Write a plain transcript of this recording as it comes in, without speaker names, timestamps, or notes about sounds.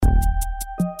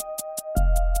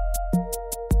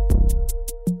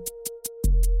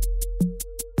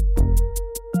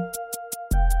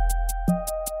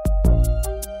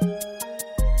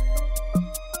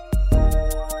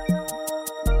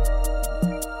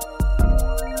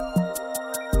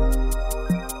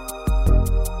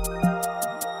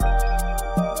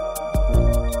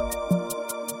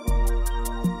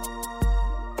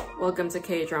Welcome to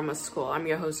K-Drama School. I'm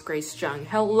your host, Grace Jung.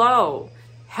 Hello,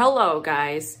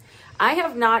 guys. I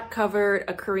have not covered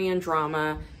a Korean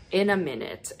drama in a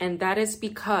minute, and that is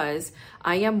because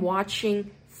I am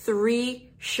watching 3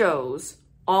 shows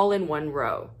all in one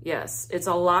row. Yes, it's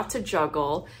a lot to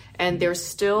juggle, and they're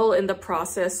still in the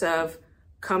process of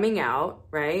coming out,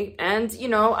 right? And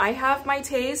I have my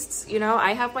tastes,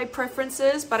 I have my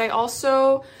preferences, but I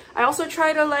also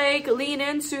try to lean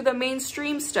into the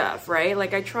mainstream stuff, right?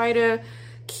 I try to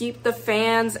keep the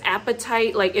fans'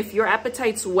 appetite, if your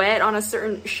appetite's wet on a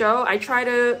certain show, I try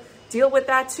to deal with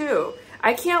that too.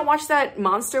 I can't watch that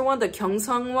monster one, the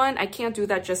Gyeongsung one. I can't do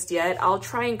that just yet. I'll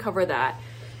try and cover that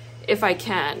if I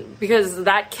can, because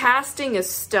that casting is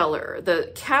stellar.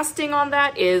 The casting on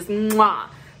that is mwah.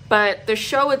 But the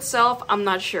show itself, I'm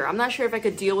not sure. I'm not sure if I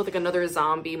could deal with another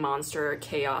zombie monster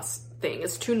chaos thing.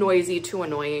 It's too noisy, too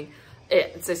annoying.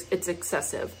 It's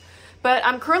excessive. But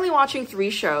I'm currently watching 3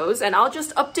 shows, and I'll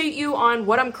just update you on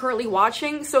what I'm currently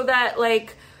watching so that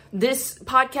this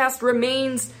podcast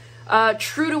remains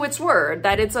true to its word,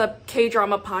 that it's a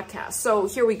K-drama podcast. So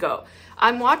here we go.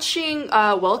 I'm watching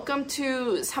Welcome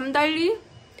to 삼달리.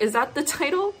 Is that the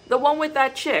title? The one with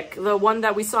that chick, the one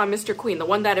that we saw in Mr. Queen, the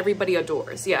one that everybody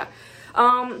adores. Yeah.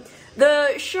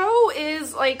 The show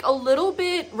is a little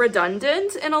bit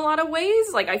redundant in a lot of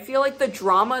ways. I feel like the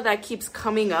drama that keeps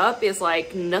coming up is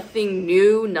nothing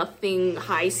new, nothing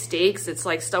high stakes. It's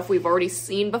stuff we've already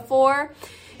seen before.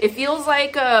 It feels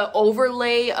like a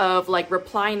overlay of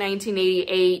Reply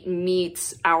 1988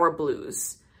 meets Our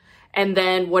Blues. And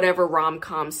then whatever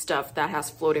rom-com stuff that has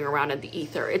floating around in the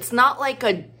ether. It's not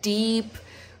a deep,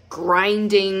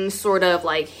 grinding, sort of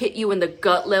hit you in the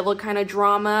gut level kind of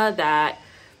drama that,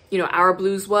 Our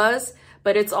Blues was.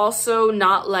 But it's also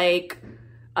not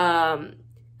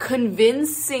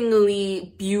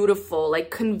convincingly beautiful,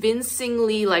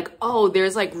 convincingly oh,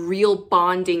 there's real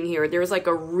bonding here. There's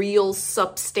a real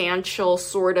substantial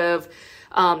sort of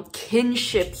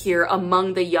kinship here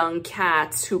among the young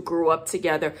cats who grew up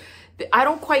together. I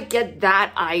don't quite get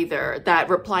that either, that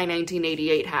Reply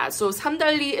 1988 has. So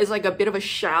삼달리 is a bit of a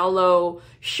shallow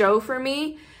show for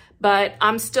me, but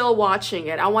I'm still watching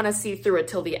it. I want to see through it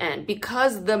till the end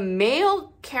because the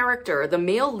male character, the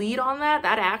male lead on that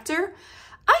actor,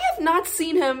 I have not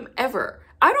seen him ever.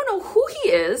 I don't know who he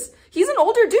is. He's an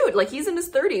older dude, he's in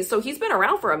his 30s, so he's been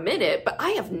around for a minute, but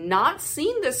I have not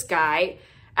seen this guy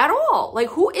at all.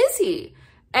 Who is he?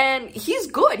 And he's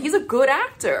good. He's a good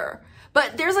actor.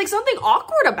 But there's something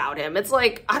awkward about him. It's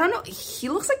I don't know. He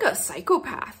looks like a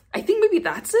psychopath. I think maybe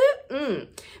that's it.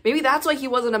 Maybe that's why he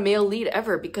wasn't a male lead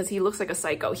ever, because he looks like a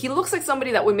psycho. He looks like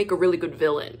somebody that would make a really good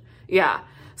villain. Yeah.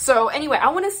 So anyway, I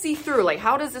want to see through,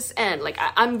 how does this end?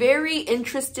 I'm very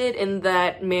interested in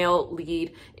that male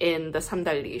lead in the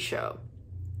삼달리 show.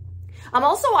 I'm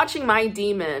also watching My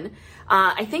Demon.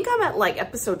 I think I'm at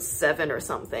episode 7 or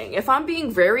something. If I'm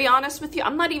being very honest with you,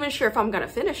 I'm not even sure if I'm going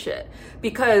to finish it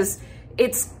because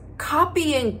it's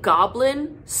copying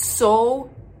Goblin so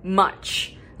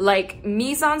much.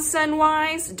 Mise-en-scène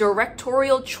wise,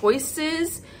 directorial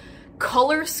choices,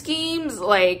 color schemes,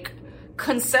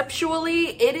 conceptually,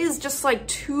 it is just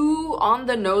too on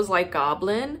the nose like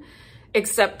Goblin,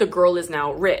 except the girl is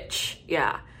now rich.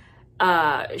 Yeah.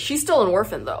 She's still an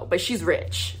orphan though, but she's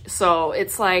rich. So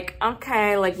it's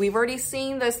okay, we've already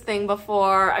seen this thing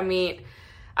before. I mean,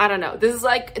 I don't know. This is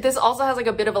this also has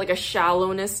a bit of a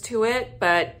shallowness to it,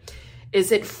 but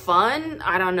is it fun?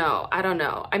 I don't know.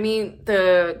 I mean,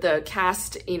 the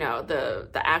cast, the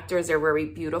actors are very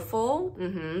beautiful.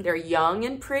 They're young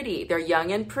and pretty.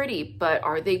 But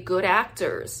are they good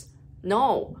actors?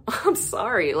 No, I'm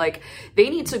sorry. They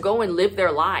need to go and live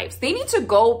their lives. They need to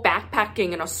go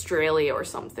backpacking in Australia or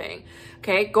something.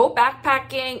 Okay, go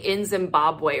backpacking in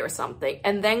Zimbabwe or something,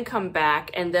 and then come back,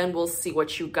 and then we'll see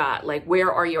what you got.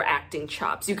 Where are your acting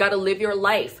chops? You got to live your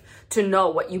life to know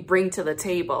what you bring to the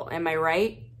table. Am I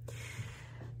right?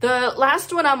 The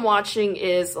last one I'm watching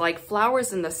is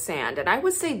Flowers in the Sand, and I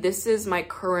would say this is my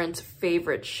current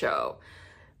favorite show.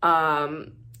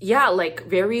 Yeah,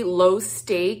 very low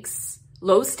stakes,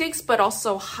 but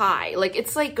also high.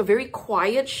 It's a very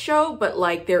quiet show, but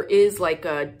there is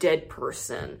a dead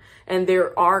person and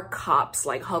there are cops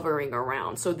hovering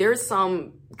around. So there's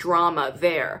some drama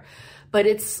there, but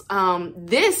it's,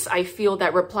 this, I feel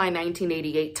that Reply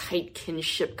 1988 tight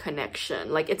kinship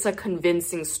connection. It's a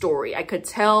convincing story. I could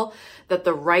tell that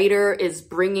the writer is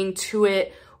bringing to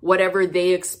it whatever they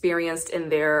experienced in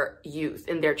their youth,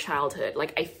 in their childhood.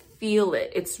 I feel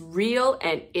it. It's real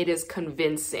and it is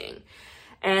convincing.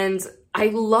 And I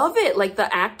love it. Like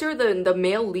the actor, the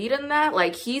male lead in that,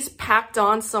 like he's packed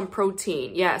on some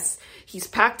protein. Yes, he's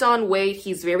packed on weight.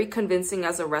 He's very convincing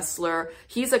as a wrestler.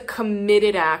 He's a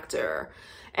committed actor.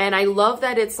 And I love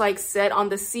that it's like set on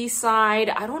the seaside.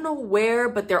 I don't know where,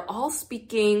 but they're all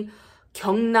speaking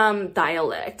Gyeongnam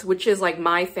dialect, which is like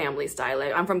my family's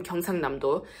dialect. I'm from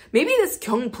Gyeongsangnam-do. Maybe it's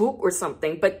Gyeongbuk or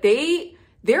something, but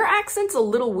their accent's a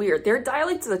little weird. Their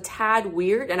dialect is a tad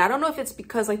weird, and I don't know if it's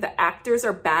because like the actors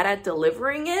are bad at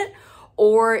delivering it,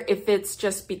 or if it's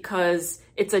just because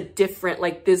it's a different,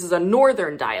 like this is a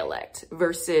northern dialect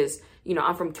versus, you know,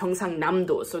 I'm from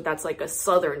Gyeongsangnam-do, so that's like a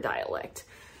southern dialect.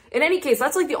 In any case,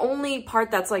 that's like the only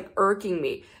part that's like irking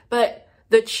me. But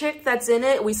the chick that's in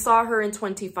it, we saw her in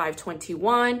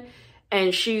 25-21,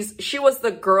 and she was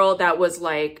the girl that was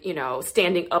like, you know,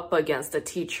 standing up against the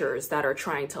teachers that are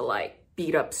trying to like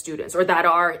beat up students, or that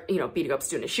are, you know, beating up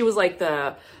students. She was like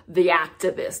the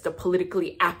activist, the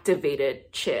politically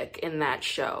activated chick in that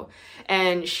show.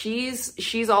 And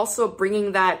she's also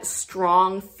bringing that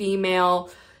strong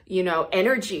female, you know,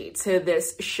 energy to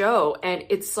this show. And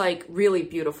it's like really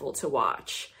beautiful to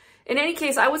watch. In any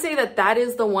case, I would say that that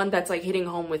is the one that's like hitting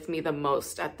home with me the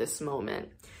most at this moment.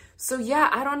 So yeah,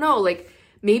 I don't know, like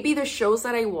maybe the shows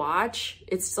that I watch,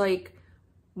 it's like,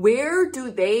 where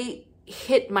do they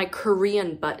hit my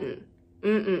Korean button?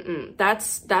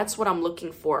 That's what I'm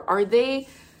looking for. Are they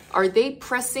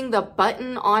pressing the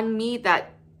button on me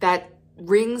that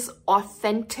rings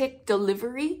authentic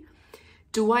delivery?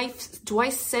 Do I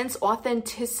sense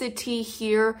authenticity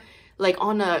here, like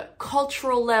on a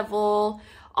cultural level,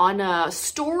 on a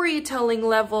storytelling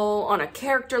level, on a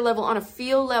character level, on a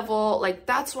feel level? Like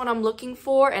that's what I'm looking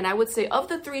for. And I would say of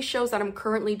the 3 shows that I'm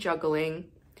currently juggling,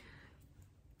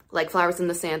 like Flowers in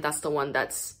the Sand, that's the one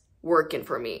that's working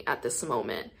for me at this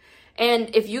moment.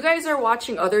 And if you guys are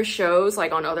watching other shows,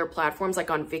 like on other platforms,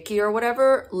 like on Viki or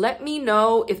whatever, let me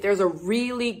know if there's a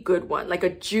really good one, like a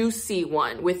juicy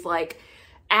one with like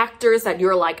actors that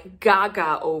you're like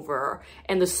gaga over,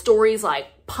 and the story's like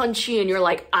punchy, and you're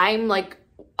like, I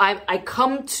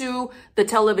come to the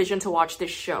television to watch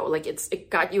this show. Like it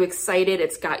got you excited,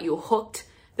 it's got you hooked.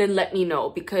 Then let me know,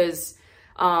 because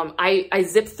I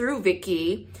zipped through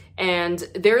Viki and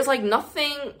there's like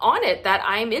nothing on it that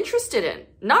I'm interested in.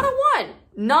 Not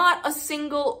a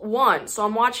single one. So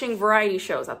I'm watching variety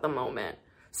shows at the moment.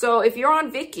 So if you're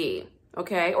on Viki,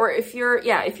 okay, or if you're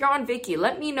on Viki,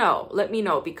 let me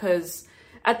know, because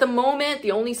at the moment,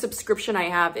 the only subscription I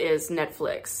have is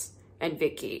Netflix and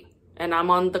Viki, and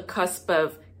I'm on the cusp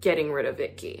of getting rid of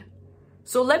Viki.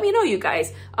 So let me know, you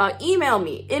guys. Email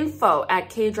me,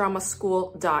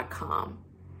 info@kdramaschool.com.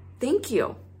 Thank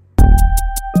you.